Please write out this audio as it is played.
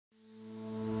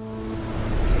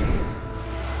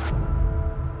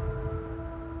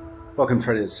Welcome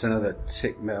traders to another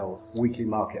Tickmill weekly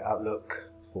market outlook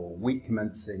for week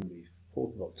commencing the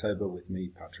 4th of October with me,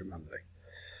 Patrick Munley.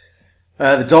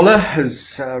 The dollar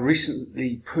has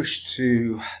recently pushed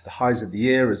to the highs of the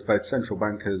year as both central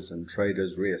bankers and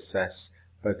traders reassess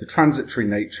both the transitory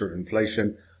nature of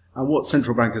inflation and what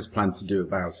central bankers plan to do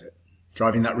about it.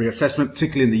 Driving that reassessment,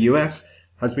 particularly in the US,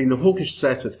 has been the hawkish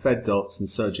set of Fed dots and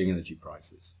surging energy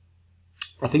prices.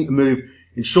 I think the move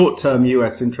in short-term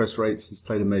US interest rates has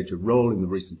played a major role in the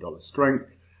recent dollar strength.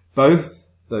 Both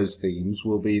those themes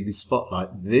will be the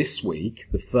spotlight this week.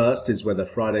 The first is whether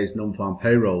Friday's non-farm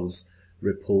payrolls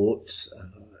report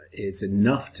is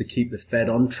enough to keep the Fed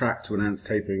on track to announce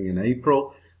tapering in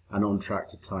April and on track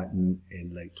to tighten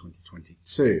in late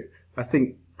 2022. I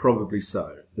think probably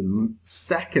so. The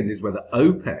second is whether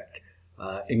OPEC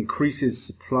increases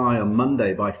supply on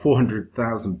Monday by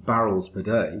 400,000 barrels per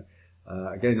day.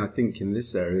 Again, I think in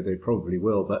this area they probably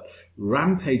will, but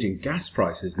rampaging gas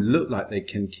prices look like they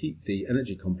can keep the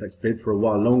energy complex bid for a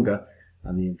while longer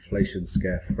and the inflation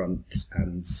scare front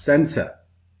and center.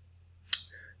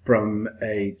 From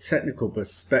a technical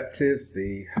perspective,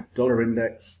 the dollar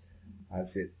index,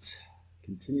 as it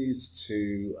continues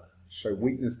to show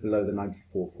weakness below the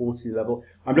 94.40 level,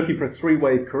 I'm looking for a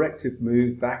three-wave corrective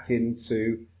move back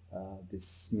into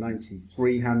this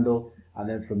 93 handle. And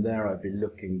then from there, I'd be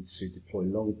looking to deploy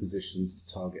long positions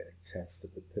to target a test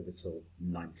of the pivotal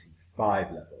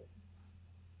 95 level.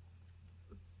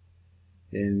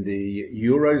 In the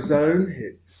Eurozone,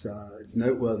 it's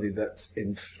noteworthy that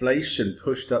inflation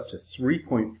pushed up to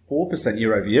 3.4%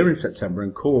 year over year in September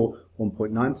and core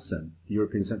 1.9%. The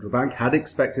European Central Bank had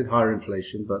expected higher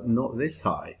inflation, but not this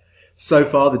high. So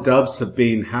far, the doves have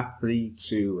been happy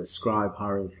to ascribe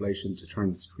higher inflation to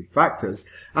transitory factors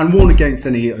and warn against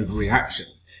any overreaction.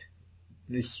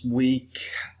 This week,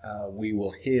 we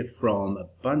will hear from a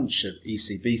bunch of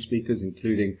ECB speakers,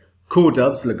 including core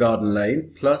doves, Lagarde and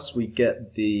Lane. Plus, we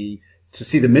get to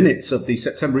see the minutes of the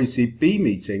September ECB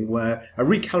meeting where a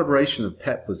recalibration of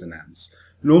PEP was announced.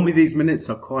 Normally, these minutes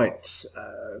are quite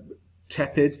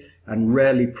tepid and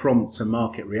rarely prompt a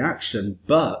market reaction,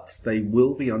 but they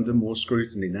will be under more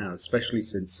scrutiny now, especially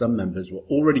since some members were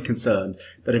already concerned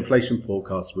that inflation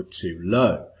forecasts were too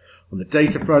low. On the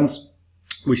data front,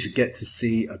 we should get to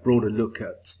see a broader look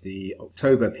at the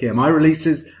October PMI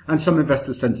releases and some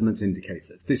investor sentiment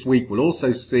indicators. This week, we'll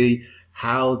also see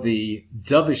how the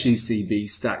dovish ECB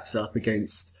stacks up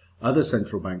against other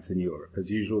central banks in Europe.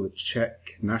 As usual, the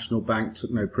Czech National Bank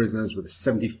took no prisoners with a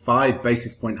 75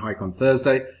 basis point hike on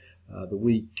Thursday. The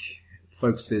week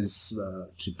focuses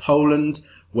to Poland,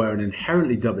 where an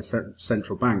inherently dovish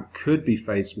central bank could be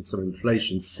faced with some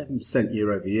inflation, 7%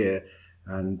 year over year,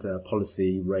 and a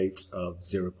policy rate of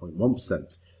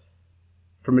 0.1%.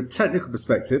 From a technical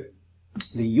perspective,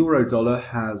 the euro dollar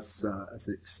has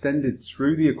extended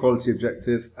through the equality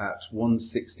objective at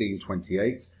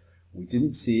 116.28. We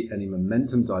didn't see any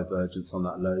momentum divergence on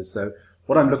that low. So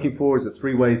what I'm looking for is a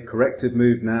three-wave corrective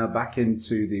move now back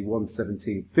into the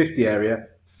 117.50 area to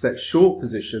set short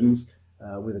positions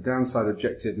with a downside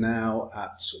objective now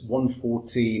at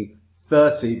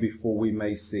 114.30 before we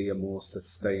may see a more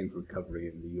sustained recovery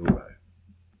in the euro.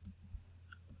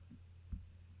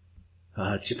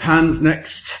 Japan's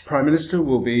next Prime Minister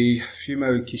will be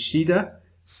Fumio Kishida.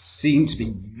 Seem to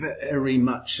be very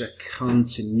much a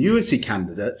continuity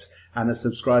candidate and a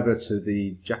subscriber to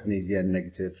the Japanese yen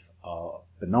negative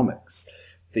Abenomics.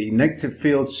 The negative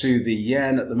field to the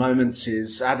yen at the moment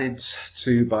is added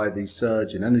to by the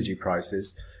surge in energy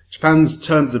prices. Japan's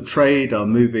terms of trade are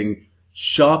moving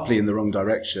sharply in the wrong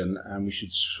direction, and we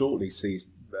should shortly see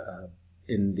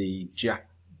in the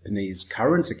Japanese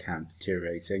current account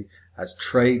deteriorating as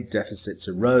trade deficits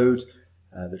erode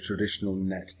the traditional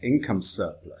net income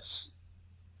surplus.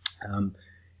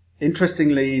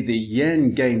 Interestingly, the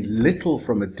yen gained little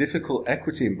from a difficult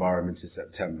equity environment in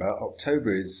September.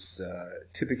 October is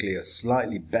typically a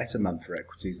slightly better month for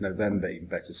equities, November even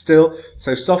better still.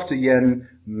 So softer yen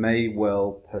may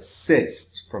well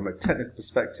persist. From a technical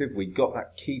perspective, we got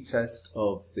that key test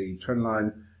of the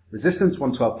trendline resistance,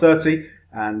 112.30,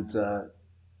 and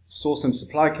saw some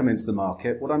supply come into the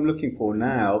market. What I'm looking for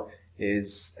now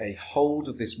is a hold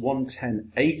of this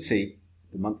 110.80,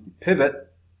 the monthly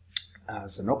pivot,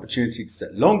 as an opportunity to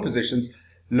set long positions,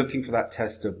 looking for that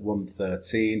test of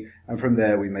 113, and from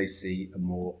there we may see a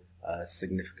more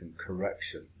significant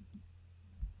correction.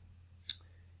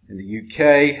 In the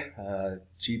UK,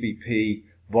 GBP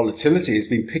volatility has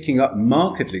been picking up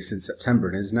markedly since September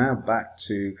and is now back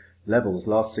to levels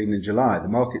last seen in July. The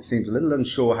market seems a little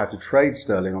unsure how to trade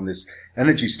sterling on this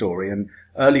energy story and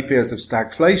early fears of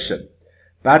stagflation.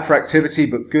 Bad for activity,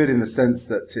 but good in the sense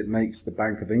that it makes the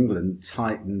Bank of England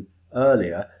tighten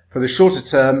earlier. For the shorter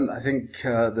term, I think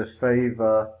the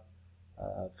favour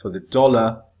for the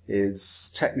dollar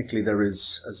is technically there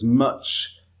is as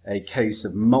much a case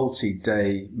of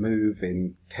multi-day move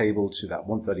in cable to that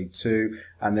 132,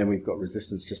 and then we've got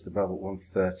resistance just above at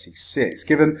 136.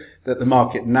 Given that the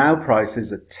market now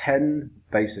prices a 10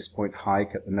 basis point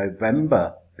hike at the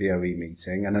November BOE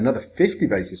meeting and another 50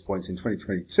 basis points in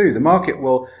 2022, the market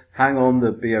will hang on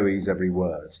the BOE's every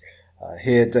word.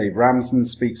 Here, Dave Ramsden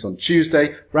speaks on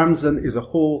Tuesday. Ramsden is a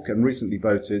hawk and recently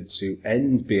voted to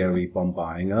end BOE bond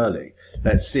buying early.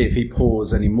 Let's see if he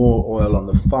pours any more oil on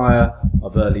the fire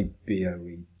of early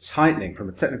BOE tightening. From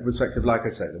a technical perspective, like I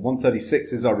say, the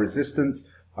 136 is our resistance.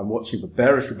 I'm watching for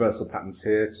bearish reversal patterns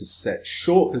here to set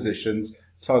short positions,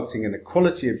 targeting an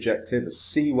equality objective, a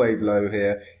C wave low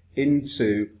here,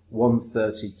 into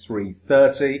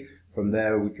 133.30. From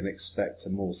there, we can expect a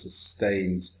more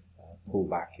sustained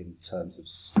pullback in terms of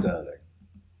sterling.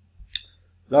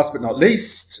 Last but not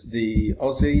least, the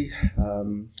Aussie.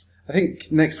 I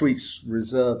think next week's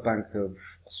Reserve Bank of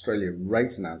Australia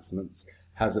rate announcements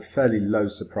has a fairly low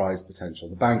surprise potential.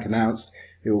 The bank announced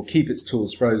it will keep its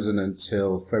tools frozen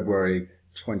until February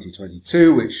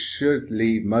 2022, which should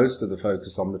leave most of the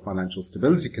focus on the financial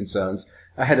stability concerns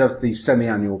ahead of the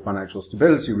semi-annual financial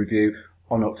stability review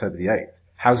on October the 8th.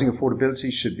 Housing affordability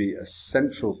should be a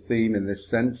central theme in this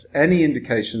sense. Any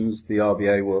indications the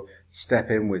RBA will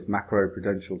step in with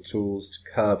macroprudential tools to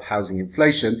curb housing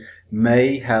inflation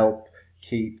may help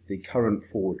keep the current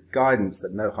forward guidance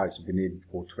that no hikes will be needed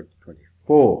for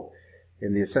 2024.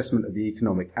 In the assessment of the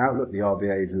economic outlook, the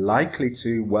RBA is likely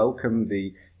to welcome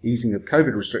the easing of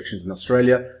COVID restrictions in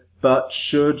Australia, but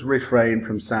should refrain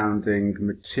from sounding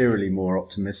materially more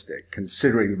optimistic,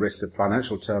 considering the risks of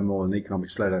financial turmoil and economic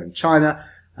slowdown in China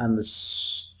and the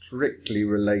strictly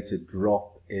related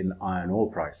drop in iron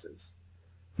ore prices.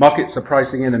 Markets are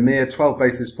pricing in a mere 12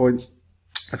 basis points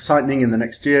of tightening in the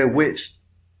next year, which,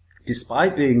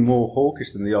 despite being more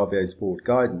hawkish than the RBA's forward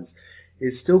guidance,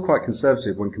 is still quite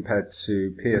conservative when compared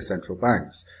to peer central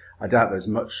banks. I doubt there's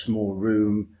much more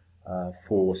room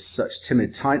for such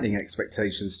timid tightening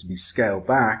expectations to be scaled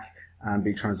back and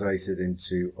be translated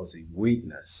into Aussie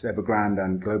weakness. Evergrande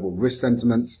and global risk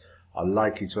sentiments are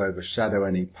likely to overshadow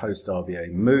any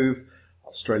post-RBA move.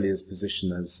 Australia's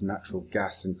position as natural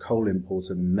gas and coal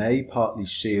importer may partly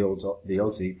shield the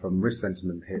Aussie from risk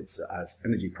sentiment hits as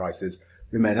energy prices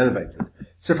remain elevated.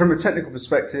 So from a technical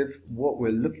perspective, what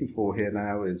we're looking for here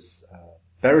now is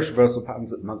bearish reversal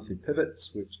patterns at the monthly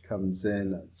pivots, which comes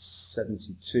in at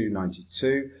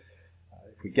 72.92.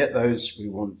 If we get those, we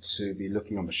want to be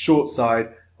looking on the short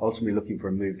side, ultimately looking for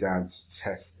a move down to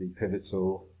test the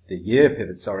year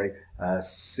pivot,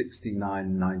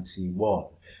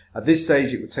 69.91. At this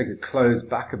stage, it would take a close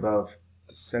back above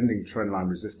descending trendline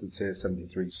resistance here,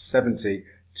 73.70,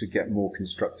 to get more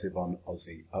constructive on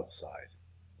Aussie upside.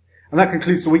 And that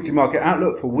concludes the weekly market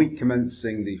outlook for week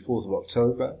commencing the 4th of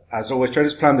October. As always,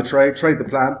 traders, plan the trade the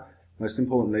plan. Most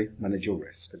importantly, manage your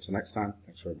risk. Until next time,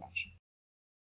 thanks very much.